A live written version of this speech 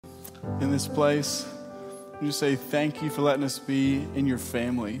in this place. We just say thank you for letting us be in your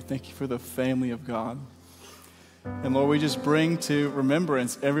family. Thank you for the family of God. And Lord, we just bring to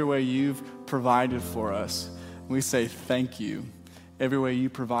remembrance every way you've provided for us. We say thank you. Every way you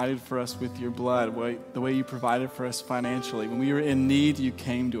provided for us with your blood, the way you provided for us financially. When we were in need, you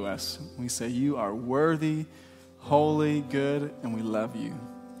came to us. We say you are worthy, holy, good, and we love you.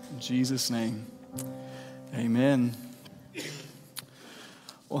 In Jesus' name, amen.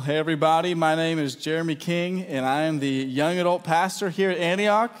 Well, hey everybody, my name is Jeremy King, and I am the young adult pastor here at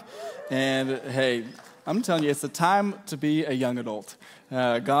Antioch. And hey, I'm telling you, it's the time to be a young adult.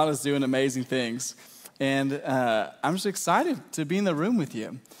 God is doing amazing things. And I'm just excited to be in the room with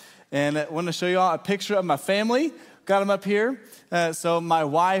you. And I want to show you all a picture of my family. Got them up here. So my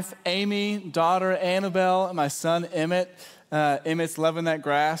wife, Amy, daughter, Annabelle, and my son, Emmett. Emmett's loving that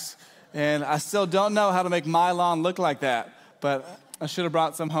grass. And I still don't know how to make my lawn look like that. But I should have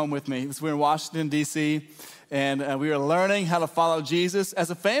brought some home with me. We're in Washington, D.C., and we are learning how to follow Jesus as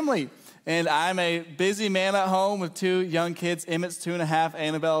a family. And I'm a busy man at home with two young kids. Emmett's 2.5,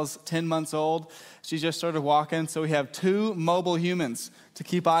 Annabelle's 10 months old. She just started walking, so we have two mobile humans to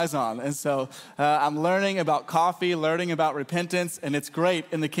keep eyes on. And so I'm learning about coffee, learning about repentance, and it's great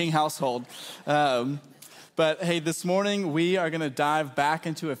in the King household. But hey, this morning we are going to dive back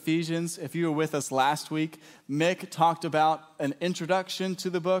into Ephesians. If you were with us last week, Mick talked about an introduction to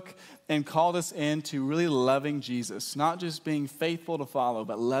the book and called us into really loving Jesus, not just being faithful to follow,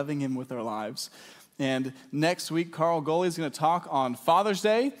 but loving him with our lives. And next week, Carl Goley is going to talk on Father's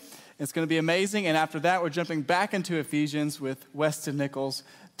Day. It's going to be amazing. And after that, we're jumping back into Ephesians with Weston Nichols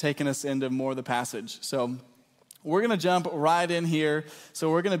taking us into more of the passage. So we're going to jump right in here. So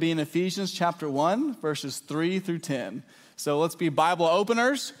we're going to be in Ephesians chapter 1, verses 3 through 10. So let's be Bible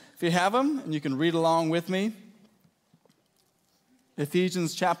openers if you have them, and you can read along with me.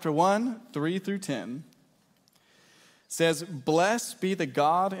 Ephesians chapter 1, 3 through 10. Says, "Blessed be the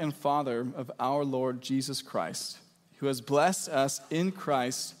God and Father of our Lord Jesus Christ, who has blessed us in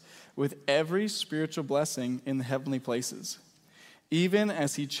Christ with every spiritual blessing in the heavenly places, even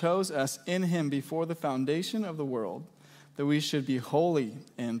as he chose us in him before the foundation of the world, that we should be holy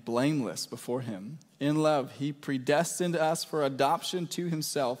and blameless before him. In love, he predestined us for adoption to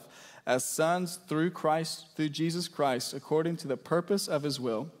himself as sons through Jesus Christ, according to the purpose of his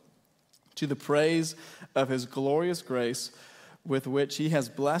will, to the praise of his glorious grace, with which he has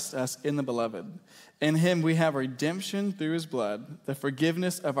blessed us in the beloved. In him we have redemption through his blood, the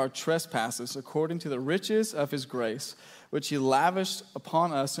forgiveness of our trespasses, according to the riches of his grace, which he lavished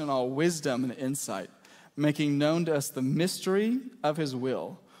upon us in all wisdom and insight, making known to us the mystery of his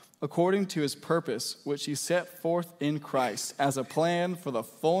will, according to his purpose, which he set forth in Christ as a plan for the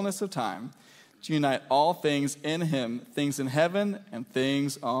fullness of time, to unite all things in him, things in heaven and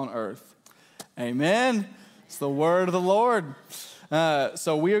things on earth." Amen. It's the word of the Lord.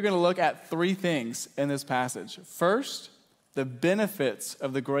 So we are going to look at three things in this passage. First, the benefits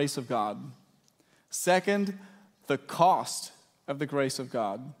of the grace of God. Second, the cost of the grace of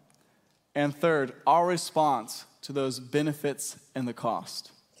God. And third, our response to those benefits and the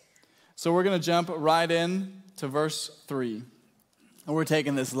cost. So we're going to jump right in to verse 3. And we're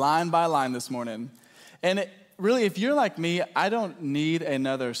taking this line by line this morning. And really, if you're like me, I don't need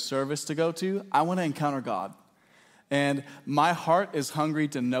another service to go to. I want to encounter God. And my heart is hungry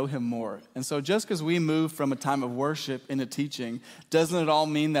to know him more. And so just because we move from a time of worship into teaching, doesn't it all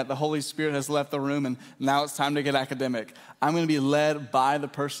mean that the Holy Spirit has left the room and now it's time to get academic? I'm going to be led by the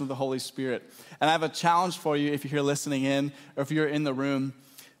person of the Holy Spirit. And I have a challenge for you if you're here listening in or if you're in the room.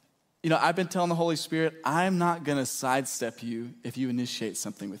 You know, I've been telling the Holy Spirit, I'm not going to sidestep you if you initiate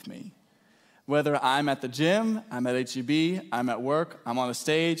something with me. Whether I'm at the gym, I'm at HEB, I'm at work, I'm on a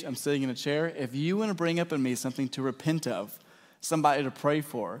stage, I'm sitting in a chair, if you want to bring up in me something to repent of, somebody to pray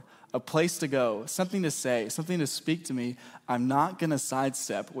for, a place to go, something to say, something to speak to me, I'm not going to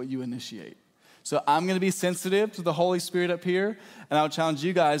sidestep what you initiate. So I'm going to be sensitive to the Holy Spirit up here, and I would challenge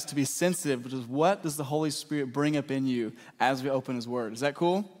you guys to be sensitive to what does the Holy Spirit bring up in you as we open his word. Is that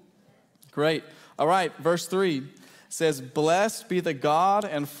cool? Great. All right, verse 3. Says, "Blessed be the God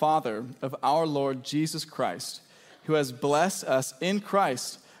and Father of our Lord Jesus Christ, who has blessed us in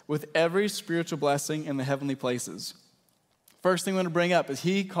Christ with every spiritual blessing in the heavenly places." First thing I want to bring up is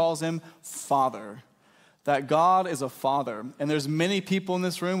he calls him Father. That God is a father. And there's many people in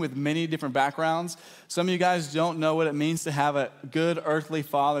this room with many different backgrounds. Some of you guys don't know what it means to have a good earthly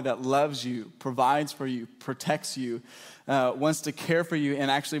father that loves you, provides for you, protects you, wants to care for you,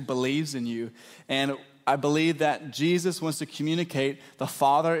 and actually believes in you. And I believe that Jesus wants to communicate the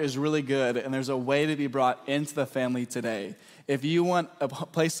Father is really good, and there's a way to be brought into the family today. If you want a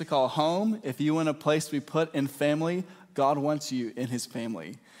place to call home, if you want a place to be put in family, God wants you in his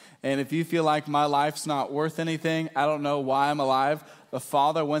family. And if you feel like my life's not worth anything, I don't know why I'm alive, the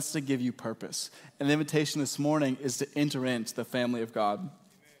Father wants to give you purpose. And the invitation this morning is to enter into the family of God.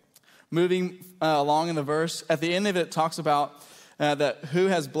 Moving along in the verse, at the end of it talks about that who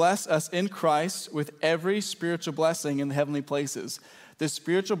has blessed us in Christ with every spiritual blessing in the heavenly places. The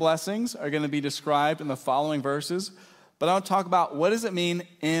spiritual blessings are going to be described in the following verses, but I want to talk about what does it mean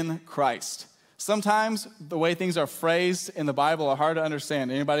in Christ. Sometimes the way things are phrased in the Bible are hard to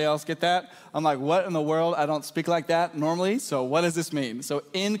understand. Anybody else get that? I'm like, what in the world? I don't speak like that normally, so what does this mean? So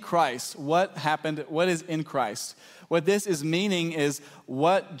in Christ, what happened? What is in Christ? What this is meaning is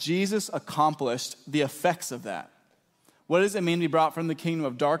what Jesus accomplished, the effects of that. What does it mean to be brought from the kingdom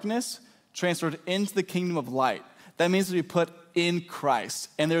of darkness, transferred into the kingdom of light? That means to be put in Christ.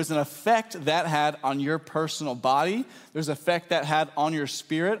 And there's an effect that had on your personal body. There's an effect that had on your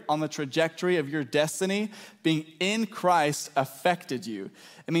spirit, on the trajectory of your destiny. Being in Christ affected you.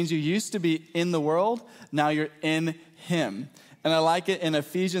 It means you used to be in the world, now you're in him. And I like it in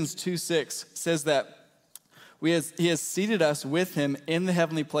Ephesians 2:6, says that he has seated us with him in the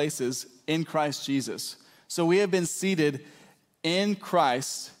heavenly places in Christ Jesus. So we have been seated in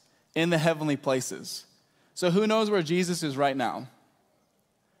Christ in the heavenly places. So who knows where Jesus is right now?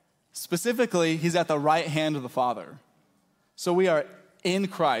 Specifically, he's at the right hand of the Father. So we are in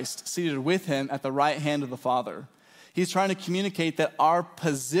Christ, seated with him at the right hand of the Father. He's trying to communicate that our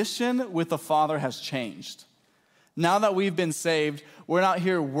position with the Father has changed. Now that we've been saved, we're not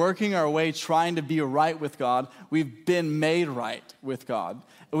here working our way trying to be right with God. We've been made right with God.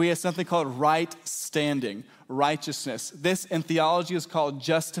 We have something called right standing, righteousness. This in theology is called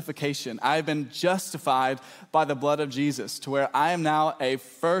justification. I've been justified by the blood of Jesus to where I am now a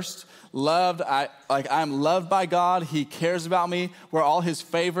first loved. I'm loved by God. He cares about me. We're all his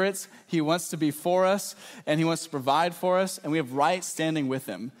favorites. He wants to be for us and he wants to provide for us, and we have right standing with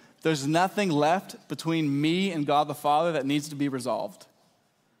him. There's nothing left between me and God the Father that needs to be resolved.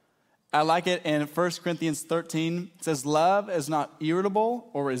 I like it in 1 Corinthians 13. It says, love is not irritable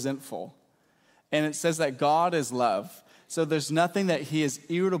or resentful. And it says that God is love. So there's nothing that he is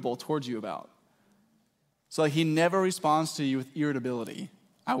irritable towards you about. So he never responds to you with irritability.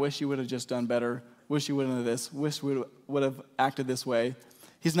 I wish you would have just done better. Wish you would have done this. Wish we would have acted this way.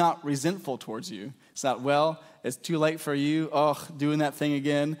 He's not resentful towards you. It's not, well, it's too late for you. Oh, doing that thing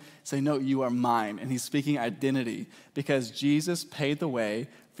again. Say, no, you are mine. And he's speaking identity because Jesus paid the way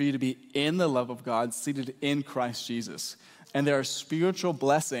for you to be in the love of God, seated in Christ Jesus. And there are spiritual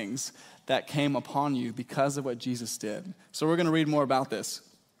blessings that came upon you because of what Jesus did. So we're going to read more about this.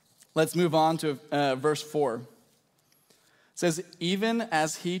 Let's move on to verse 4. It says, even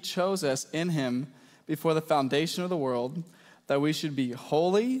as he chose us in him before the foundation of the world, that we should be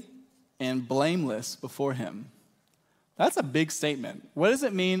holy and blameless before him. That's a big statement. What does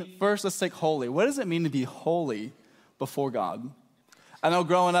it mean? First, let's take holy. What does it mean to be holy before God? I know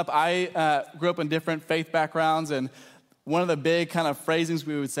growing up, I grew up in different faith backgrounds, and one of the big kind of phrasings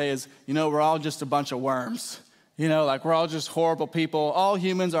we would say is, we're all just a bunch of worms. Like we're all just horrible people. All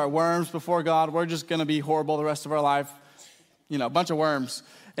humans are worms before God. We're just going to be horrible the rest of our life. A bunch of worms.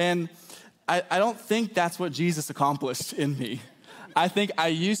 And I don't think that's what Jesus accomplished in me. I think I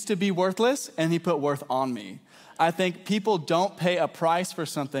used to be worthless, and he put worth on me. I think people don't pay a price for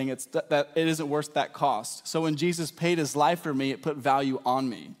something that it isn't worth that cost. So when Jesus paid his life for me, it put value on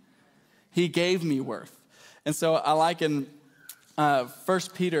me. He gave me worth. And so I like in 1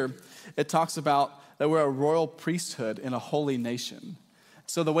 Peter, it talks about that we're a royal priesthood in a holy nation.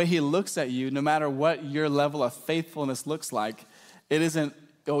 So the way he looks at you, no matter what your level of faithfulness looks like, it isn't,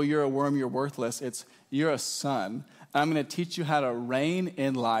 oh, you're a worm, you're worthless. It's, you're a son. I'm going to teach you how to reign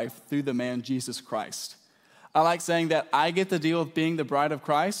in life through the man Jesus Christ. I like saying that I get to deal with being the bride of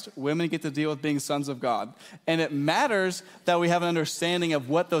Christ. Women get to deal with being sons of God. And it matters that we have an understanding of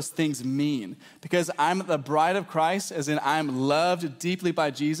what those things mean. Because I'm the bride of Christ, as in I'm loved deeply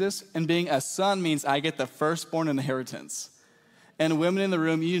by Jesus. And being a son means I get the firstborn inheritance. And women in the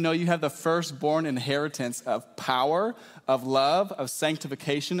room, you have the firstborn inheritance of power, of love, of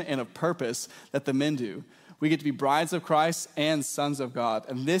sanctification, and of purpose that the men do. We get to be brides of Christ and sons of God.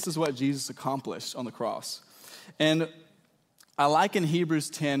 And this is what Jesus accomplished on the cross. And I like in Hebrews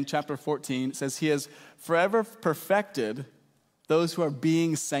 10, chapter 14, it says he has forever perfected those who are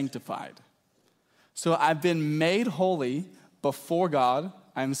being sanctified. So I've been made holy before God.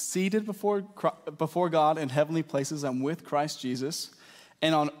 I'm seated before God in heavenly places. I'm with Christ Jesus.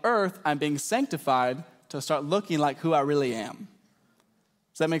 And on earth, I'm being sanctified to start looking like who I really am.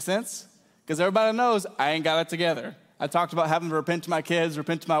 Does that make sense? Because everybody knows I ain't got it together. I talked about having to repent to my kids,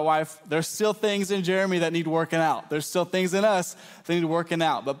 repent to my wife. There's still things in Jeremy that need working out. There's still things in us that need working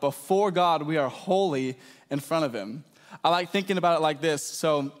out. But before God, we are holy in front of him. I like thinking about it like this.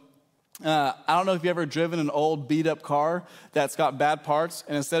 So I don't know if you've ever driven an old beat-up car that's got bad parts,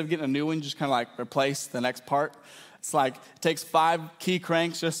 and instead of getting a new one, you just kind of like replace the next part. It's like it takes 5 key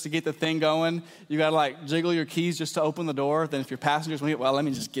cranks just to get the thing going. You got to like jiggle your keys just to open the door. Then if your passengers want, well, let me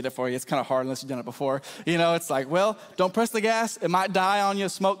just get it for you. It's kind of hard unless you've done it before. You know, it's like, well, don't press the gas. It might die on you.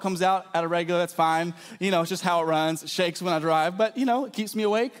 Smoke comes out at a regular. That's fine. You know, it's just how it runs. It shakes when I drive, but you know, it keeps me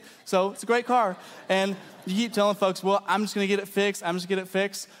awake. So it's a great car. And you keep telling folks, well, I'm just going to get it fixed. I'm just going to get it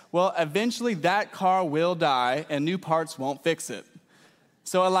fixed. Well, eventually that car will die and new parts won't fix it.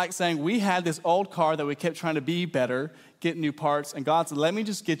 So I like saying we had this old car that we kept trying to be better, get new parts, and God said, let me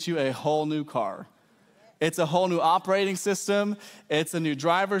just get you a whole new car. It's a whole new operating system. It's a new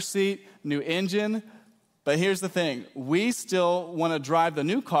driver's seat, new engine. But here's the thing. We still want to drive the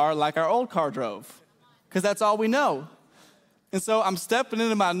new car like our old car drove because that's all we know. And so I'm stepping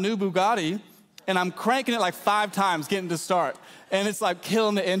into my new Bugatti, and I'm cranking it like 5 times getting to start. And it's like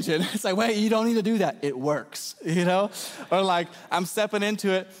killing the engine. It's like, wait, you don't need to do that. It works, you know? Or like I'm stepping into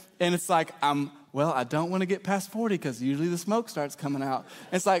it, and it's like, I don't want to get past 40 because usually the smoke starts coming out.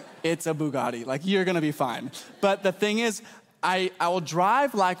 It's like, it's a Bugatti. Like, you're going to be fine. But the thing is, I will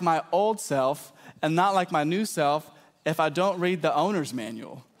drive like my old self and not like my new self if I don't read the owner's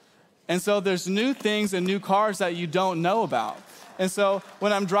manual. And so there's new things and new cars that you don't know about. And so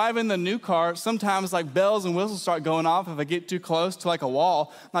when I'm driving the new car, sometimes like bells and whistles start going off if I get too close to like a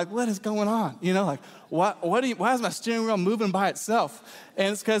wall. I'm like, what is going on? You know, like, why is my steering wheel moving by itself?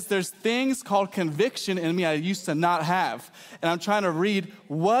 And it's because there's things called conviction in me I used to not have. And I'm trying to read,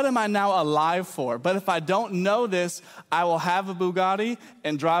 what am I now alive for? But if I don't know this, I will have a Bugatti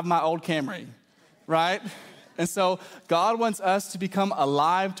and drive my old Camry, right? And so God wants us to become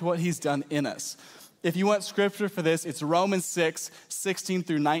alive to what he's done in us. If you want scripture for this, it's Romans 6, 16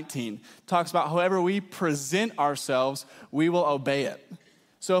 through 19. It talks about however we present ourselves, we will obey it.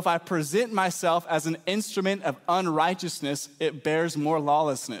 So if I present myself as an instrument of unrighteousness, it bears more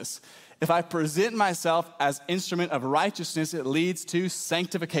lawlessness. If I present myself as instrument of righteousness, it leads to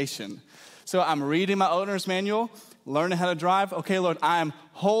sanctification. So I'm reading my owner's manual, learning how to drive. Okay, Lord, I am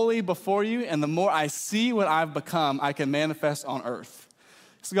holy before you, and the more I see what I've become, I can manifest on earth.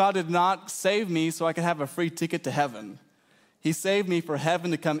 So God did not save me so I could have a free ticket to heaven. He saved me for heaven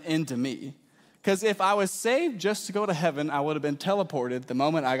to come into me. Because if I was saved just to go to heaven, I would have been teleported the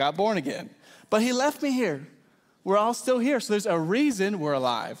moment I got born again. But he left me here. We're all still here. So there's a reason we're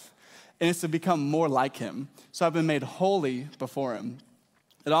alive. And it's to become more like him. So I've been made holy before him.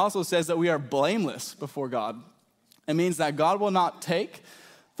 It also says that we are blameless before God. It means that God will not take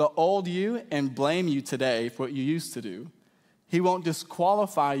the old you and blame you today for what you used to do. He won't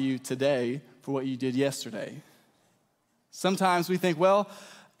disqualify you today for what you did yesterday. Sometimes we think, well,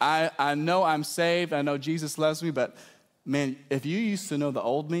 I know I'm saved. I know Jesus loves me. But, man, if you used to know the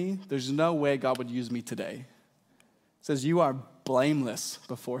old me, there's no way God would use me today. It says you are blameless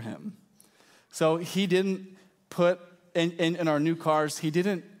before him. So he didn't put in our new cars, he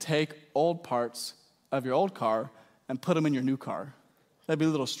didn't take old parts of your old car and put them in your new car. That'd be a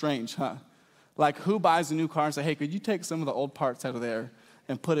little strange, huh? Like, who buys a new car and say, hey, could you take some of the old parts out of there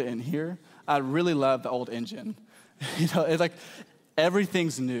and put it in here? I really love the old engine. You know, it's like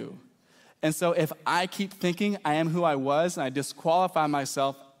everything's new. And so if I keep thinking I am who I was and I disqualify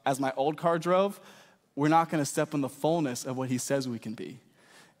myself as my old car drove, we're not going to step in the fullness of what he says we can be.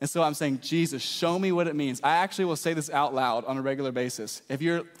 And so I'm saying, Jesus, show me what it means. I actually will say this out loud on a regular basis. If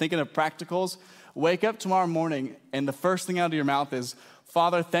you're thinking of practicals, wake up tomorrow morning and the first thing out of your mouth is,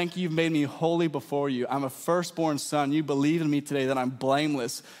 Father, thank you, you've made me holy before you. I'm a firstborn son. You believe in me today that I'm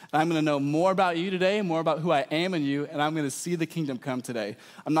blameless. And I'm going to know more about you today, more about who I am in you, and I'm going to see the kingdom come today.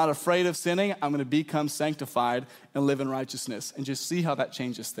 I'm not afraid of sinning. I'm going to become sanctified and live in righteousness. And just see how that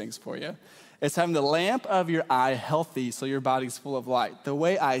changes things for you. It's having the lamp of your eye healthy so your body's full of light. The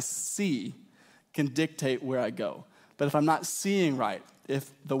way I see can dictate where I go. But if I'm not seeing right,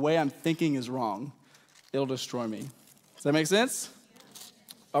 if the way I'm thinking is wrong, it'll destroy me. Does that make sense?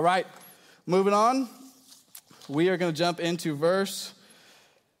 All right, moving on. We are going to jump into verse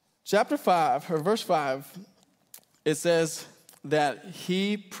 5. It says that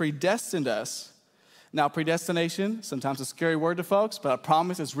he predestined us. Now, predestination, sometimes a scary word to folks, but I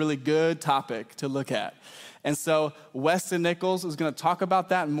promise it's a really good topic to look at. And so Weston Nichols is going to talk about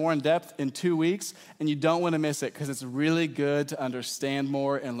that more in depth in 2 weeks, and you don't want to miss it because it's really good to understand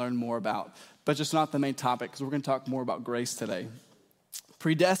more and learn more about. but just not the main topic, because we're going to talk more about grace today.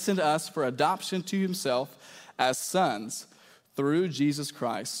 Predestined us for adoption to himself as sons through Jesus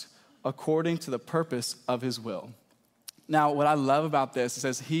Christ, according to the purpose of his will. Now, what I love about this, it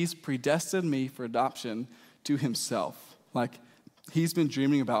says he's predestined me for adoption to himself. Like, he's been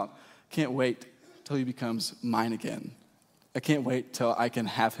dreaming about, can't wait till he becomes mine again. I can't wait till I can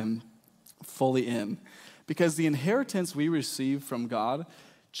have him fully in. Because the inheritance we receive from God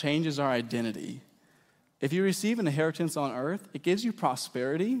changes our identity. If you receive an inheritance on earth, it gives you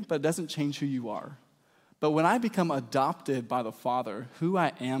prosperity, but it doesn't change who you are. But when I become adopted by the Father, who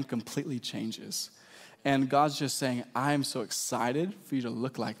I am completely changes. And God's just saying, I'm so excited for you to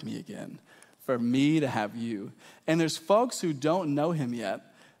look like me again, for me to have you. And there's folks who don't know him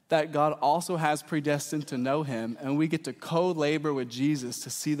yet that God also has predestined to know him, and we get to co-labor with Jesus to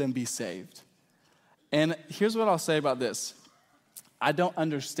see them be saved. And here's what I'll say about this. I don't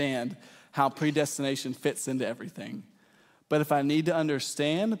understand how predestination fits into everything. But if I need to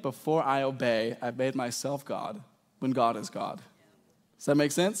understand before I obey, I've made myself God when God is God. Does that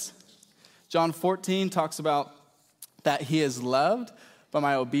make sense? John 14 talks about that he is loved by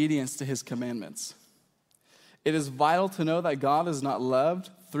my obedience to his commandments. It is vital to know that God is not loved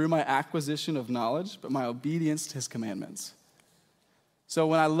through my acquisition of knowledge, but my obedience to his commandments. So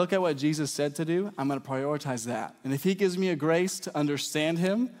when I look at what Jesus said to do, I'm going to prioritize that. And if he gives me a grace to understand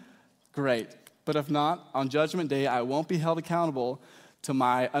him, great. But if not, on Judgment Day, I won't be held accountable to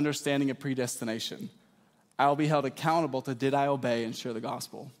my understanding of predestination. I will be held accountable to did I obey and share the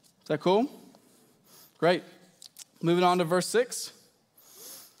gospel. Is that cool? Great. Moving on to verse 6.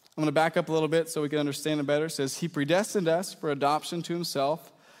 I'm going to back up a little bit so we can understand it better. It says, he predestined us for adoption to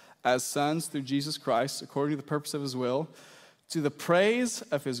himself as sons through Jesus Christ, according to the purpose of his will, to the praise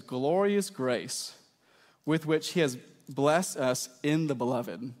of his glorious grace, with which he has blessed us in the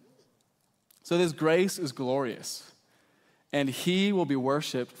beloved. So this grace is glorious, and he will be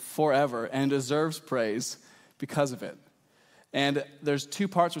worshiped forever and deserves praise because of it. And there's two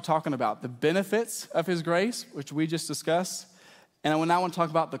parts we're talking about: the benefits of his grace, which we just discussed, and I now want to talk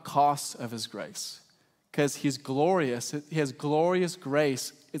about the costs of his grace, because he's glorious. He has glorious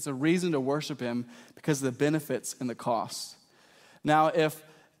grace. It's a reason to worship him because of the benefits and the costs. Now,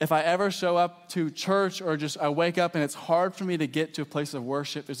 if I ever show up to church or just I wake up and it's hard for me to get to a place of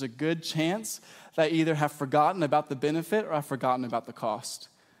worship, there's a good chance that I either have forgotten about the benefit or I've forgotten about the cost.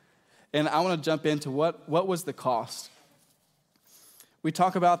 And I want to jump into what was the cost. We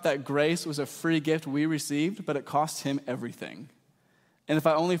talk about that grace was a free gift we received, but it cost him everything. And if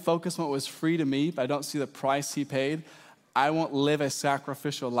I only focus on what was free to me, but I don't see the price he paid, I won't live a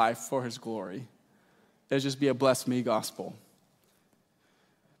sacrificial life for his glory. It'll just be a bless me gospel.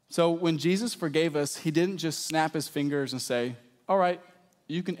 So when Jesus forgave us, he didn't just snap his fingers and say, all right,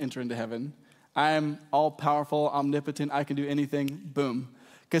 you can enter into heaven. I am all-powerful, omnipotent, I can do anything, boom.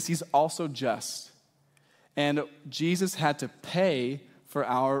 Because he's also just. And Jesus had to pay for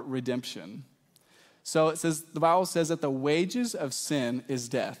our redemption. So it says, the Bible says that the wages of sin is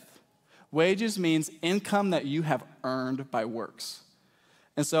death. Wages means income that you have earned by works.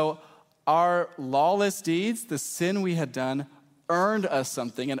 And so our lawless deeds, the sin we had done, earned us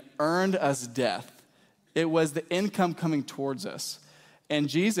something and earned us death. It was the income coming towards us. And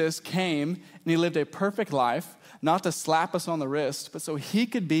Jesus came and he lived a perfect life, not to slap us on the wrist, but so he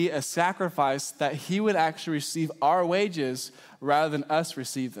could be a sacrifice that he would actually receive our wages rather than us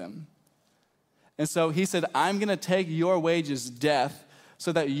receive them. And so he said, I'm going to take your wages, death,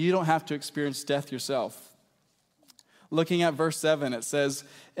 so that you don't have to experience death yourself. Looking at verse 7, it says,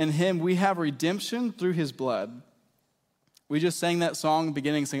 in him we have redemption through his blood. We just sang that song in the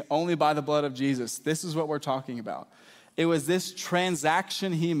beginning, saying, only by the blood of Jesus. This is what we're talking about. It was this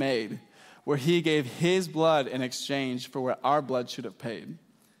transaction he made where he gave his blood in exchange for what our blood should have paid.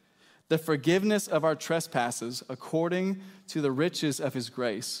 The forgiveness of our trespasses according to the riches of his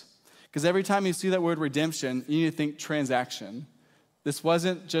grace. Because every time you see that word redemption, you need to think transaction. This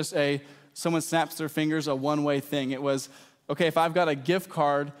wasn't just someone snaps their fingers, a one-way thing. It was, okay, if I've got a gift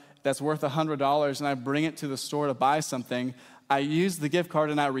card that's worth $100 and I bring it to the store to buy something, I use the gift card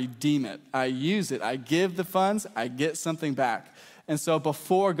and I redeem it. I use it. I give the funds. I get something back. And so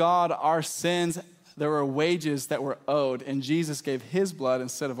before God, our sins, there were wages that were owed, and Jesus gave his blood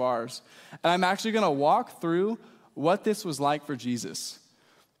instead of ours. And I'm actually going to walk through what this was like for Jesus.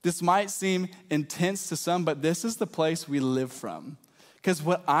 This might seem intense to some, but this is the place we live from. Because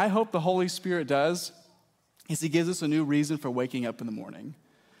what I hope the Holy Spirit does is he gives us a new reason for waking up in the morning.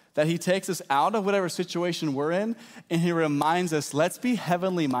 That he takes us out of whatever situation we're in, and he reminds us, let's be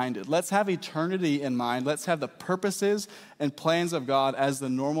heavenly minded. Let's have eternity in mind. Let's have the purposes and plans of God as the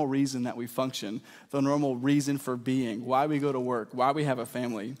normal reason that we function, the normal reason for being, why we go to work, why we have a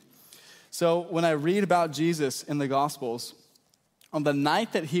family. So when I read about Jesus in the Gospels, on the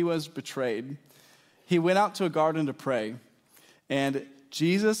night that he was betrayed, he went out to a garden to pray, and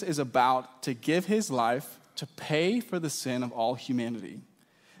Jesus is about to give his life to pay for the sin of all humanity.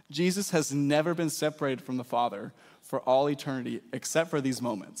 Jesus has never been separated from the Father for all eternity except for these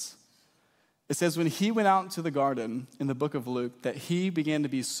moments. It says when he went out into the garden in the book of Luke that he began to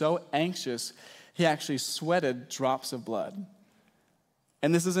be so anxious, he actually sweated drops of blood.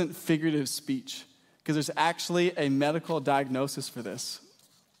 And this isn't figurative speech because there's actually a medical diagnosis for this.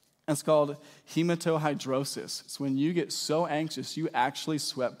 It's called hematohydrosis. It's when you get so anxious, you actually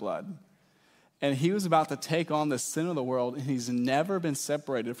sweat blood. And he was about to take on the sin of the world, and he's never been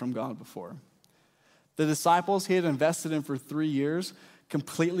separated from God before. The disciples he had invested in for 3 years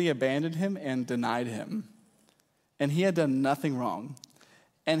completely abandoned him and denied him. And he had done nothing wrong.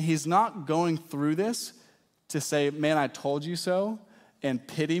 And he's not going through this to say, man, I told you so, and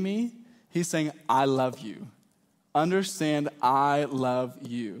pity me. He's saying, I love you. Understand, I love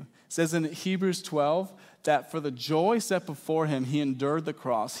you. It says in Hebrews 12 that for the joy set before him, he endured the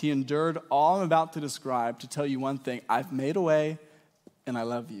cross. He endured all I'm about to describe to tell you one thing. I've made a way, and I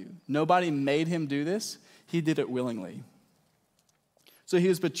love you. Nobody made him do this. He did it willingly. So he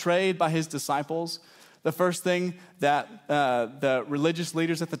was betrayed by his disciples. The first thing that the religious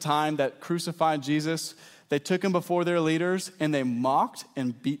leaders at the time that crucified Jesus, they took him before their leaders, and they mocked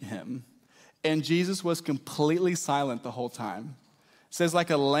and beat him. And Jesus was completely silent the whole time. It says, like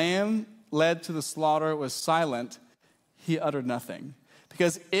a lamb led to the slaughter was silent, he uttered nothing.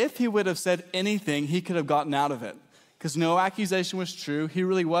 Because if he would have said anything, he could have gotten out of it. Because no accusation was true. He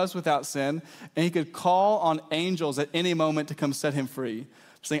really was without sin. And he could call on angels at any moment to come set him free.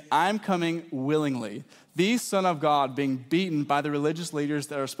 Saying, I'm coming willingly. The Son of God being beaten by the religious leaders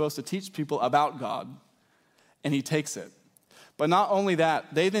that are supposed to teach people about God. And he takes it. But not only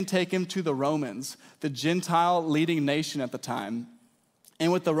that, they then take him to the Romans, the Gentile leading nation at the time.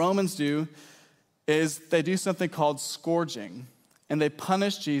 And what the Romans do is they do something called scourging. And they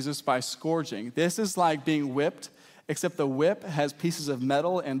punish Jesus by scourging. This is like being whipped, except the whip has pieces of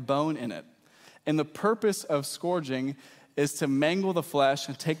metal and bone in it. And the purpose of scourging is to mangle the flesh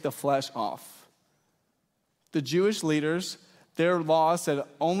and take the flesh off. The Jewish leaders, their law said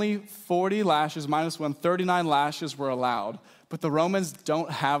only 40 lashes minus 1, 39 lashes were allowed. But the Romans don't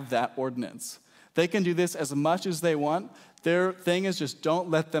have that ordinance. They can do this as much as they want. Their thing is just don't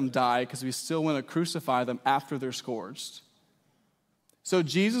let them die because we still want to crucify them after they're scourged. So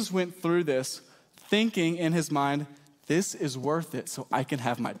Jesus went through this thinking in his mind, this is worth it so I can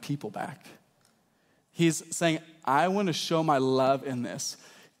have my people back. He's saying, I want to show my love in this.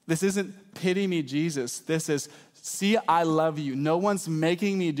 This isn't pity me, Jesus. This is, see, I love you. No one's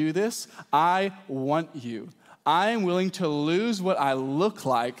making me do this. I want you. I am willing to lose what I look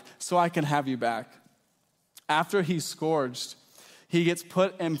like so I can have you back. After he's scourged, he gets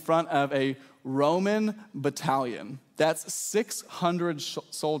put in front of a Roman battalion. That's 600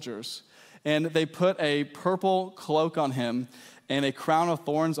 soldiers. And they put a purple cloak on him and a crown of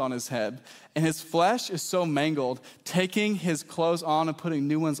thorns on his head. And his flesh is so mangled, taking his clothes on and putting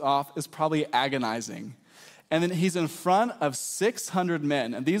new ones off is probably agonizing. And then he's in front of 600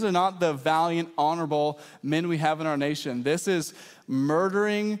 men. And these are not the valiant, honorable men we have in our nation. This is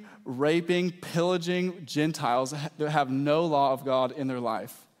murdering, raping, pillaging Gentiles that have no law of God in their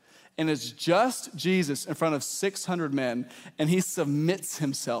life. And it's just Jesus in front of 600 men, and he submits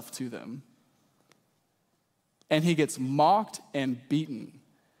himself to them. And he gets mocked and beaten.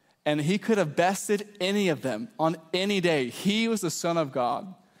 And he could have bested any of them on any day. He was the Son of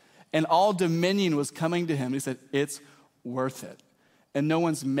God. And all dominion was coming to him. He said, it's worth it. And no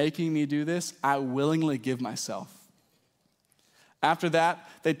one's making me do this. I willingly give myself. After that,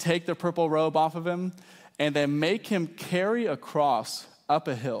 they take the purple robe off of him, and they make him carry a cross up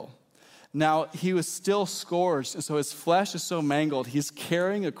a hill. Now, he was still scourged, and so his flesh is so mangled, he's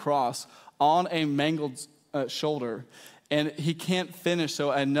carrying a cross on a mangled shoulder, and he can't finish,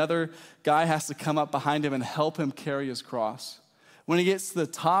 so another guy has to come up behind him and help him carry his cross. When he gets to the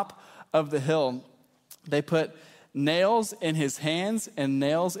top of the hill, they put nails in his hands and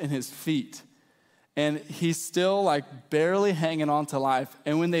nails in his feet. And he's still like barely hanging on to life.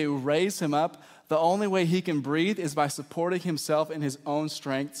 And when they raise him up, the only way he can breathe is by supporting himself in his own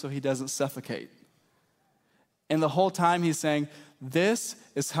strength so he doesn't suffocate. And the whole time he's saying, this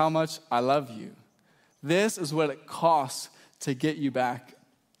is how much I love you. This is what it costs to get you back.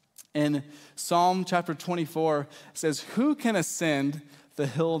 In Psalm chapter 24, it says, who can ascend the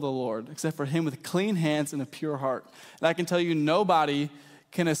hill of the Lord except for him with clean hands and a pure heart? And I can tell you nobody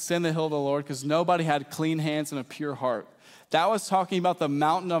can ascend the hill of the Lord because nobody had clean hands and a pure heart. That was talking about the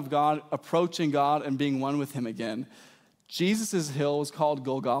mountain of God, approaching God and being one with him again. Jesus' hill was called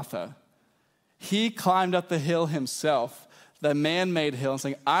Golgotha. He climbed up the hill himself, the man-made hill, and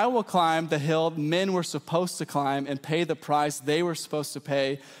saying, I will climb the hill men were supposed to climb and pay the price they were supposed to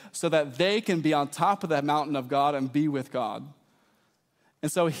pay so that they can be on top of that mountain of God and be with God.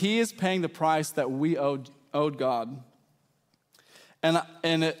 And so he is paying the price that we owed God. And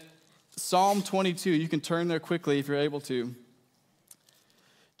in Psalm 22, you can turn there quickly if you're able to.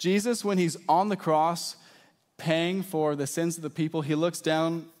 Jesus, when he's on the cross paying for the sins of the people, he looks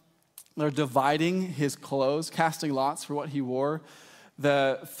down. They're dividing his clothes, casting lots for what he wore.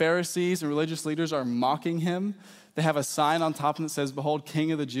 The Pharisees and religious leaders are mocking him. They have a sign on top of them that says, behold,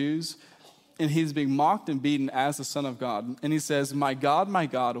 King of the Jews. And he's being mocked and beaten as the Son of God. And he says, my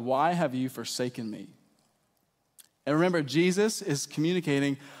God, why have you forsaken me? And remember, Jesus is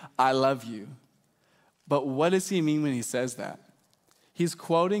communicating, I love you. But what does he mean when he says that? He's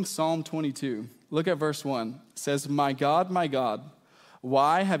quoting Psalm 22. Look at verse 1. It says, my God,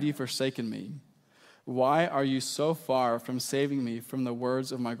 why have you forsaken me? Why are you so far from saving me from the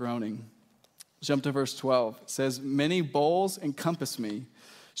words of my groaning? Jump to verse 12. It says, many bulls encompass me.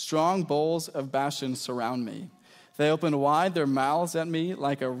 Strong bulls of Bashan surround me. They open wide their mouths at me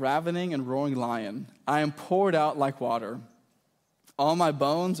like a ravening and roaring lion. I am poured out like water. All my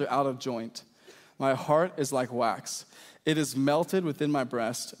bones are out of joint. My heart is like wax. It is melted within my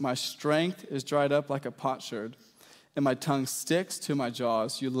breast. My strength is dried up like a potsherd, and my tongue sticks to my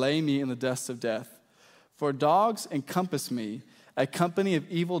jaws. You lay me in the dust of death. For dogs encompass me. A company of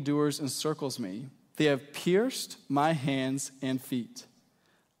evildoers encircles me. They have pierced my hands and feet.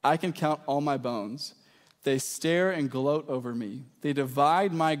 I can count all my bones. They stare and gloat over me. They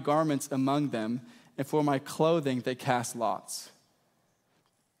divide my garments among them, and for my clothing they cast lots.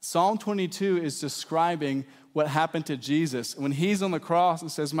 Psalm 22 is describing what happened to Jesus. When he's on the cross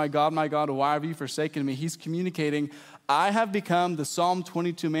and says, my God, why have you forsaken me? He's communicating, I have become the Psalm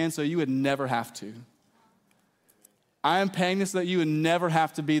 22 man so you would never have to. I am paying this so that you would never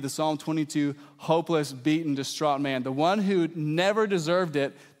have to be the Psalm 22 hopeless, beaten, distraught man. The one who never deserved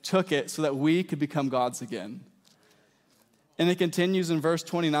it took it so that we could become God's again. And it continues in verse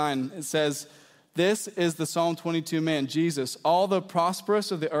 29. It says, this is the Psalm 22 man, Jesus. All the prosperous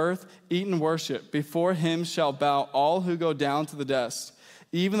of the earth eat and worship. Before him shall bow all who go down to the dust,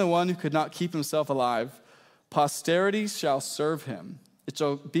 even the one who could not keep himself alive. Posterity shall serve him. It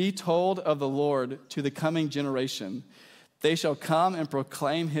shall be told of the Lord to the coming generation. They shall come and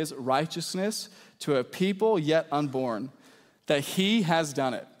proclaim his righteousness to a people yet unborn, that he has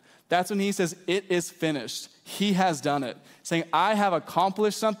done it. That's when he says, it is finished. He has done it. Saying, I have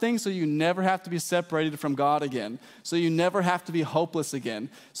accomplished something so you never have to be separated from God again. So you never have to be hopeless again.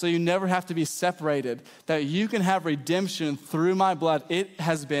 So you never have to be separated. That you can have redemption through my blood. It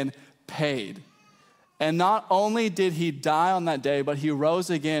has been paid. And not only did he die on that day, but he rose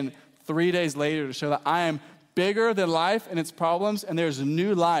again 3 days later to show that I am bigger than life and its problems, and there's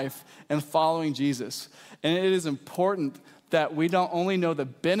new life in following Jesus. And it is important that we don't only know the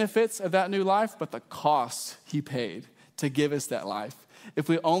benefits of that new life, but the cost he paid to give us that life. If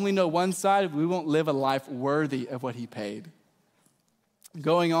we only know one side, we won't live a life worthy of what he paid.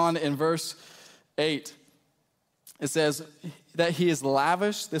 Going on in verse 8, it says that he has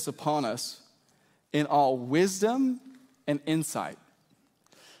lavished this upon us in all wisdom and insight.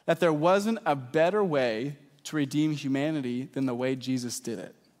 That there wasn't a better way to redeem humanity than the way Jesus did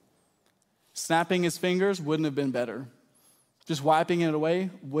it. Snapping his fingers wouldn't have been better. Just wiping it away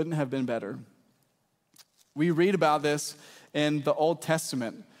wouldn't have been better. We read about this in the Old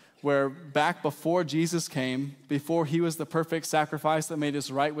Testament, where back before Jesus came, before he was the perfect sacrifice that made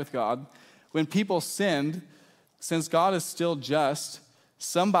us right with God, when people sinned, since God is still just,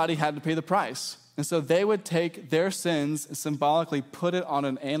 somebody had to pay the price. And so they would take their sins and symbolically put it on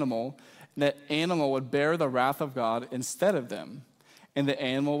an animal, and that animal would bear the wrath of God instead of them. And the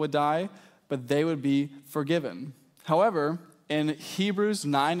animal would die, but they would be forgiven. However, in Hebrews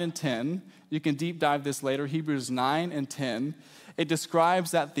 9 and 10, you can deep dive this later, Hebrews 9 and 10, it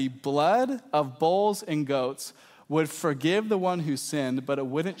describes that the blood of bulls and goats would forgive the one who sinned, but it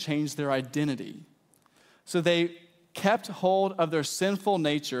wouldn't change their identity. So they kept hold of their sinful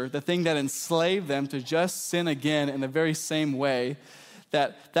nature, the thing that enslaved them to just sin again in the very same way.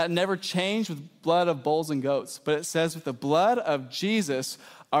 that never changed with blood of bulls and goats. But it says with the blood of Jesus,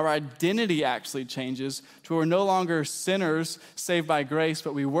 our identity actually changes to where we're no longer sinners saved by grace,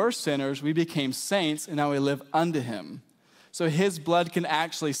 but we were sinners, we became saints, and now we live unto him. So his blood can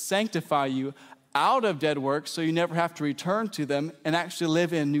actually sanctify you out of dead works so you never have to return to them and actually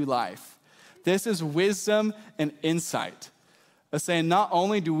live in new life. This is wisdom and insight. Of saying not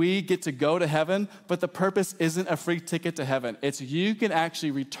only do we get to go to heaven, but the purpose isn't a free ticket to heaven. It's you can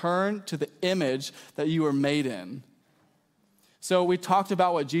actually return to the image that you were made in. So we talked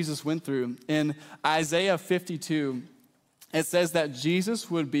about what Jesus went through. In Isaiah 52, it says that Jesus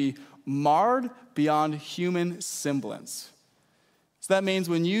would be marred beyond human semblance. So that means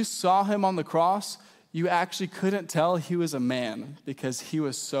when you saw him on the cross, you actually couldn't tell he was a man because he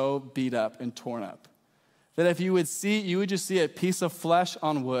was so beat up and torn up. That if you would just see a piece of flesh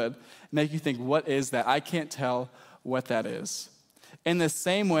on wood, make you think, what is that? I can't tell what that is. In the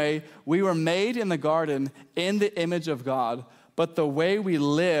same way, we were made in the garden in the image of God, but the way we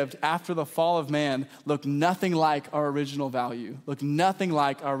lived after the fall of man looked nothing like our original value, looked nothing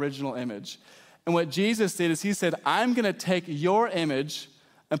like our original image. And what Jesus did is he said, I'm going to take your image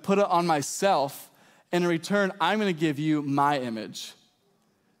and put it on myself, and in return, I'm going to give you my image.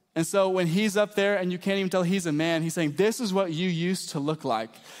 And so when he's up there and you can't even tell he's a man, he's saying, this is what you used to look like.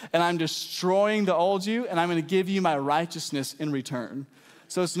 And I'm destroying the old you, and I'm going to give you my righteousness in return.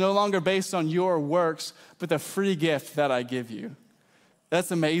 So it's no longer based on your works, but the free gift that I give you.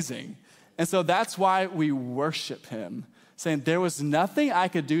 That's amazing. And so that's why we worship him, saying there was nothing I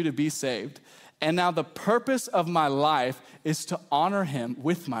could do to be saved. And now the purpose of my life is to honor him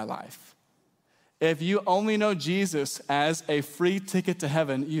with my life. If you only know Jesus as a free ticket to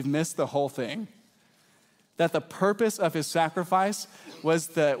heaven, you've missed the whole thing. That the purpose of his sacrifice was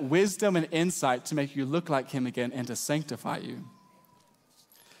the wisdom and insight to make you look like him again and to sanctify you.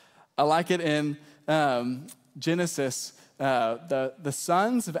 I like it in Genesis, the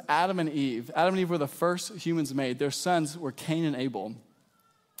sons of Adam and Eve. Adam and Eve were the first humans made. Their sons were Cain and Abel.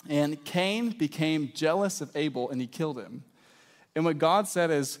 And Cain became jealous of Abel and he killed him. And what God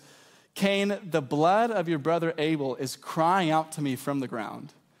said is, Cain, the blood of your brother Abel is crying out to me from the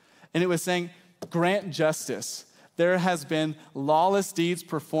ground. And it was saying, grant justice. There has been lawless deeds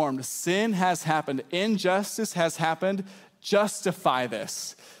performed. Sin has happened. Injustice has happened. Justify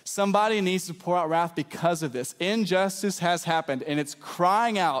this. Somebody needs to pour out wrath because of this. Injustice has happened, and it's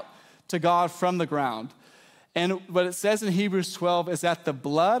crying out to God from the ground. And what it says in Hebrews 12 is that the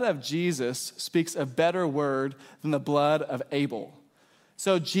blood of Jesus speaks a better word than the blood of Abel.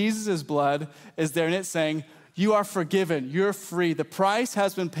 So Jesus' blood is there, and it's saying, you are forgiven, you're free, the price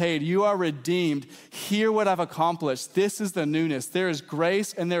has been paid, you are redeemed, hear what I've accomplished. This is the newness. There is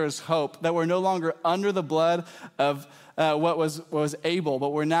grace and there is hope, that we're no longer under the blood of what was Abel, but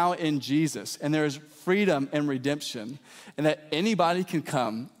we're now in Jesus, and there is freedom and redemption, and that anybody can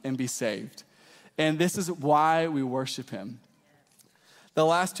come and be saved. And this is why we worship him. The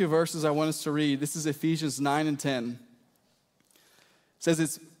last two verses I want us to read, this is Ephesians 9 and 10. It says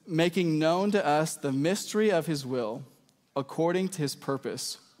it's making known to us the mystery of his will according to his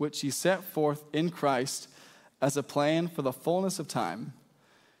purpose, which he set forth in Christ as a plan for the fullness of time,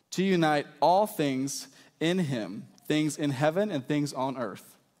 to unite all things in him, things in heaven and things on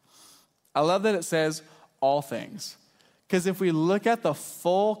earth. I love that it says all things, because if we look at the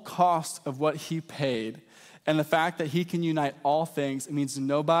full cost of what he paid and the fact that he can unite all things, it means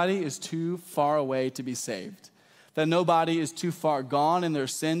nobody is too far away to be saved. That nobody is too far gone in their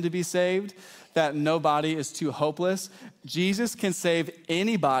sin to be saved, that nobody is too hopeless. Jesus can save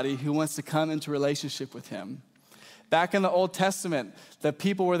anybody who wants to come into relationship with him. Back in the Old Testament, the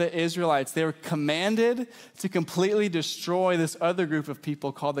people were the Israelites. They were commanded to completely destroy this other group of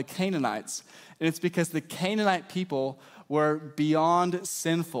people called the Canaanites. And it's because the Canaanite people were beyond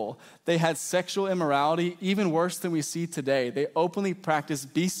sinful. They had sexual immorality, even worse than we see today. They openly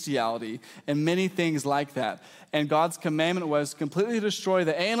practiced bestiality and many things like that. And God's commandment was completely destroy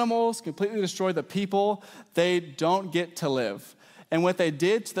the animals, completely destroy the people. They don't get to live. And what they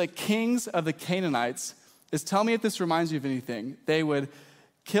did to the kings of the Canaanites is, tell me if this reminds you of anything. They would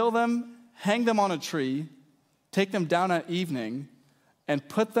kill them, hang them on a tree, take them down at evening, and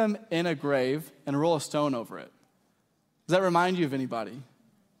put them in a grave and roll a stone over it. Does that remind you of anybody?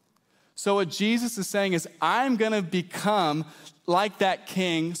 So what Jesus is saying is, I'm going to become like that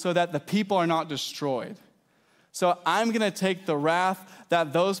king so that the people are not destroyed. So I'm going to take the wrath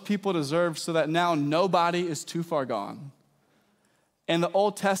that those people deserve so that now nobody is too far gone. And the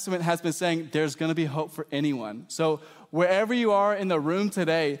Old Testament has been saying there's going to be hope for anyone. So wherever you are in the room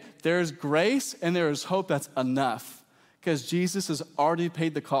today, there's grace and there is hope that's enough. because Jesus has already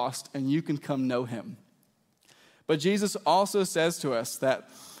paid the cost and you can come know him. But Jesus also says to us that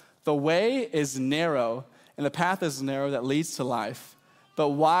the way is narrow and the path is narrow that leads to life, but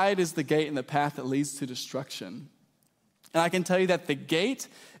wide is the gate and the path that leads to destruction. And I can tell you that the gate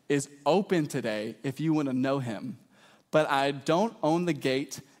is open today if you want to know him. But I don't own the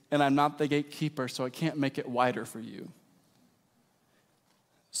gate, and I'm not the gatekeeper, so I can't make it wider for you.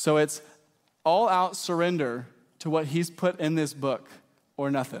 So it's all out surrender to what he's put in this book or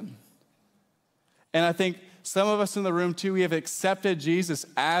nothing. And I think some of us in the room too, we have accepted Jesus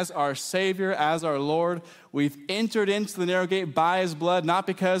as our Savior, as our Lord. We've entered into the narrow gate by his blood, not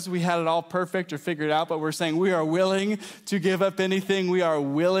because we had it all perfect or figured out, but we're saying we are willing to give up anything. We are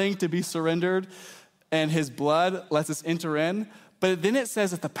willing to be surrendered, and his blood lets us enter in. But then it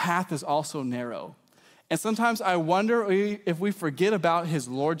says that the path is also narrow. And sometimes I wonder if we forget about his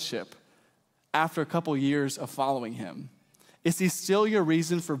lordship after a couple years of following him. Is he still your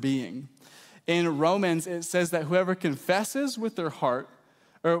reason for being? In Romans, it says that whoever confesses with their heart,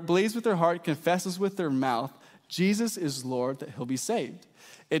 or believes with their heart, confesses with their mouth, Jesus is Lord, that he'll be saved.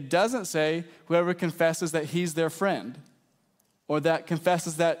 It doesn't say whoever confesses that he's their friend, or that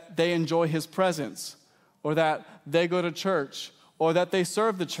confesses that they enjoy his presence, or that they go to church, or that they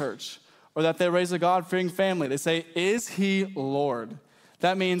serve the church, or that they raise a God-fearing family. They say, is he Lord?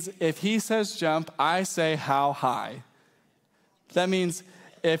 That means if he says jump, I say how high. That means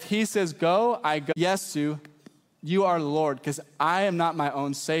if he says go, I go yes to, you are Lord, because I am not my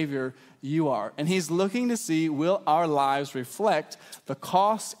own Savior, you are. And he's looking to see, will our lives reflect the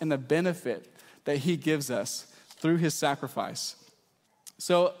cost and the benefit that he gives us through his sacrifice?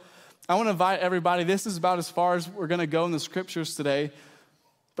 So I want to invite everybody, this is about as far as we're going to go in the scriptures today.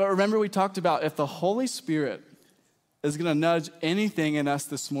 But remember, we talked about if the Holy Spirit is going to nudge anything in us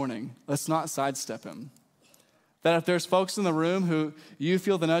this morning, let's not sidestep him. That if there's folks in the room who you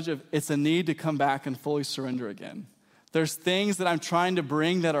feel the nudge of, it's a need to come back and fully surrender again. There's things that I'm trying to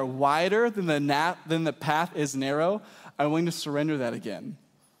bring that are wider than the path is narrow. I'm willing to surrender that again.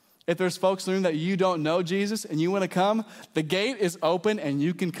 If there's folks in the room that you don't know Jesus and you want to come, the gate is open and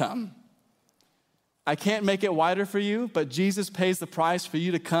you can come. I can't make it wider for you, but Jesus pays the price for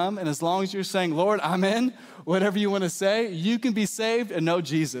you to come. And as long as you're saying, Lord, I'm in, whatever you want to say, you can be saved and know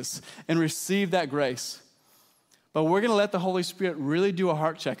Jesus and receive that grace. But we're going to let the Holy Spirit really do a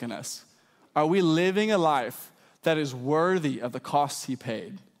heart check in us. Are we living a life that is worthy of the cost he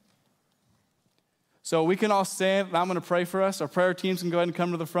paid? So we can all stand, and I'm going to pray for us. Our prayer teams can go ahead and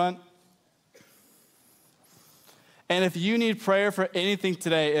come to the front. And if you need prayer for anything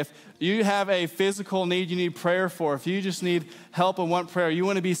today, if you have a physical need you need prayer for, if you just need help and want prayer, you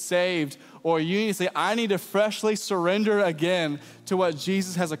want to be saved, or you need to say, I need to freshly surrender again to what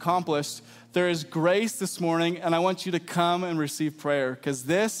Jesus has accomplished, there is grace this morning, and I want you to come and receive prayer, because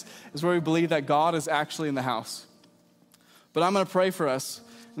this is where we believe that God is actually in the house. But I'm going to pray for us,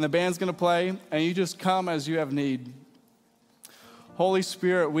 and the band's going to play, and you just come as you have need. Holy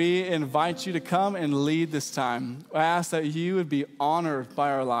Spirit, we invite you to come and lead this time. I ask that you would be honored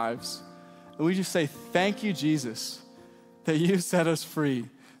by our lives. And we just say, thank you, Jesus, that you set us free.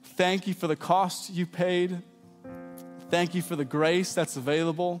 Thank you for the cost you paid. Thank you for the grace that's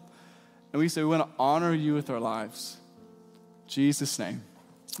available. And we say we want to honor you with our lives. In Jesus' name,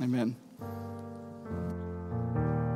 amen.